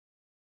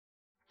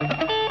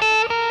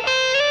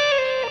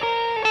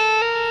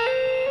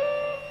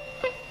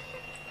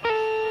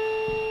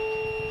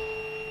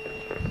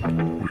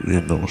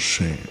ain't no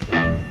shame.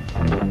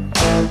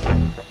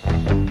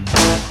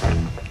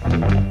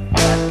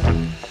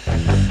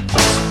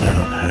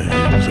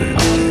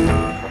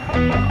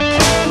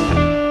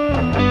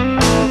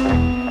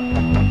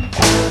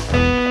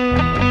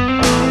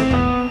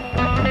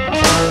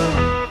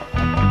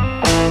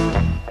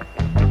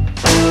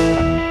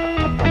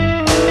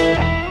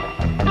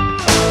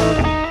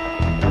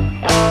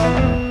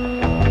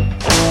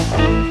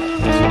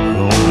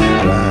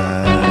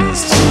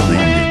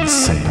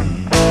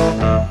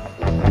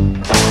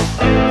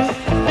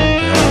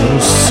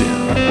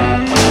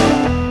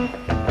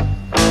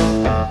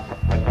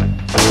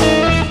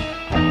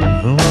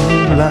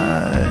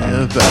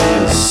 About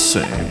the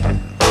same.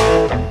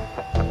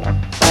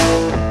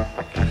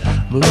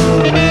 Look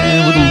at a man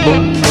with a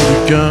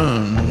loaded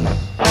gun,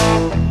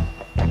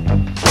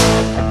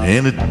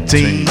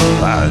 entertained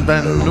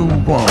by no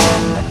one.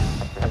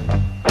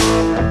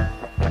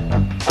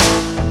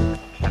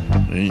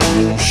 Ain't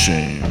no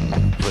shame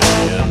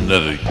playing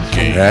another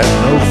game. Had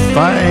no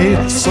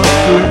fight,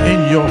 suffer in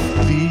your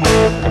feet.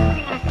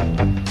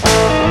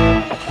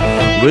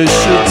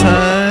 Waste your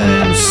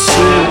time,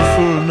 save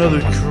for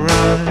another crime.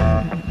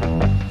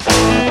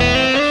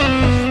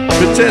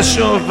 Protest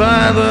your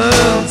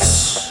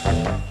violence,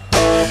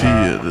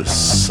 fear the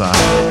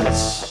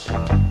silence.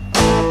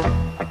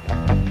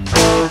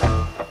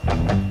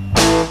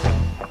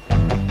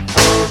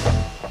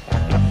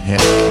 How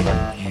can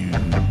you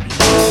be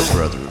a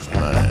brother of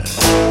mine?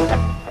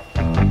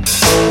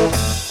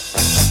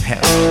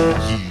 How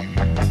can you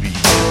be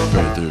a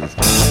brother of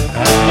mine?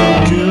 Have no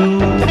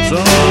guilt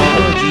on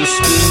your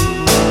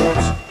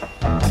spills.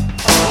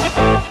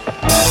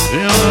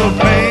 Feel no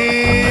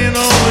pain,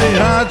 only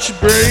heart you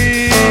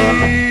break.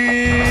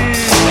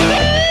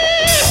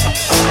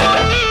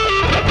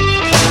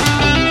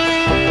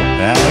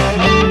 How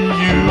can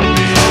you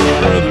be a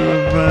brother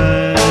of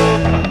mine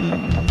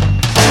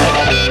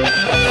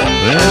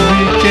when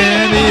we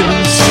can't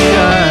even see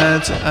eye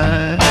to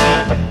eye?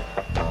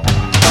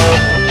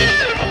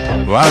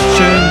 Watch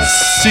and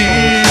see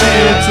the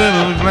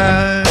eternal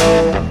glide.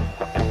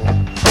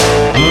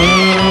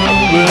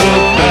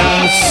 Will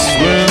pass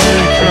when we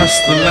cross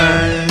the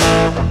line.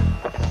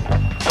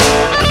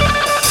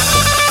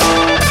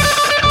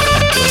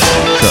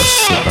 Cross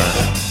the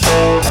line.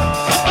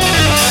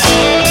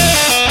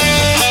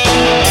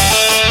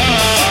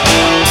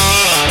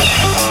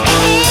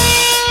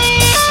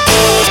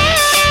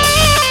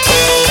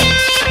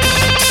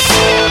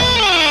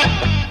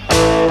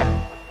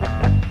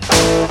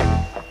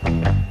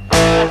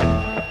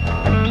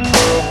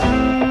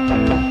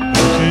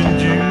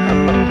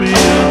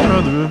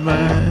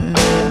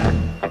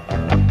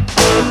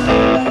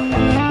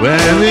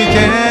 When we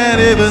can't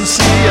even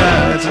see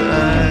eye to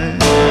eye,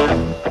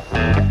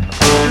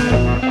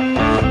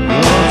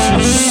 won't you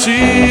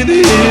see the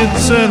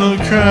eternal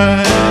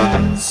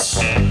cries?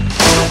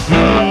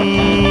 Who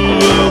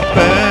will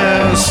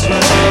pass when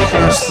we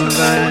cross the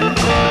line?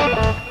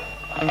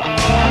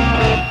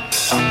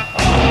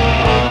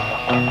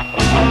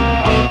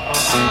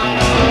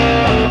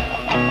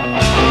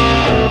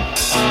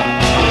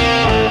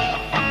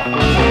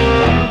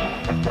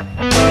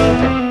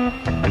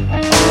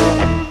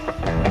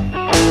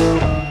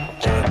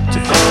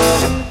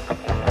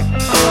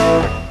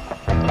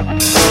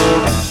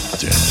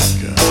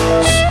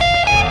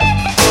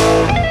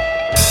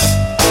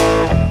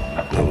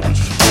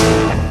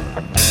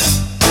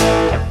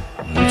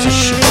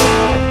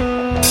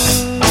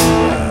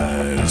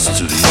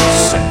 To the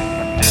insane,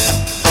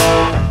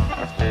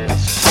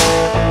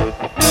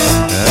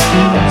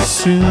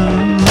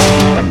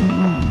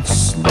 happiness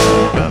is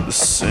about the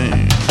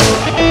same.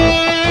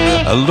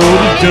 A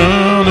loaded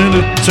gun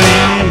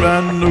entertained by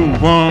no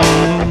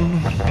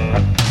one.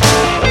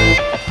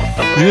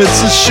 It's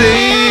a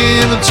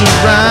shame to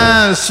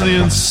rise to the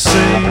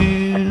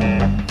insane.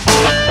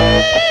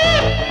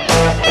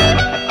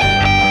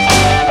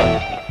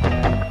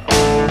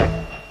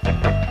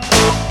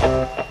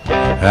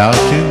 How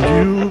can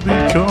you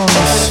become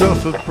yourself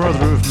a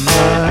brother of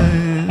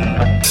mine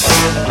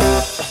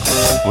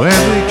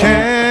when we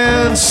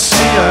can't see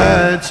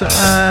eye to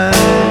eye?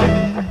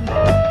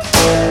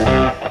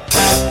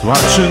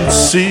 Watch and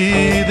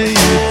see the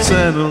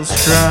eternal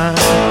strife.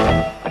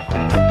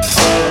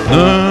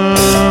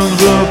 None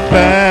will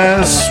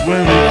pass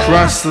when we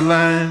cross the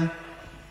line.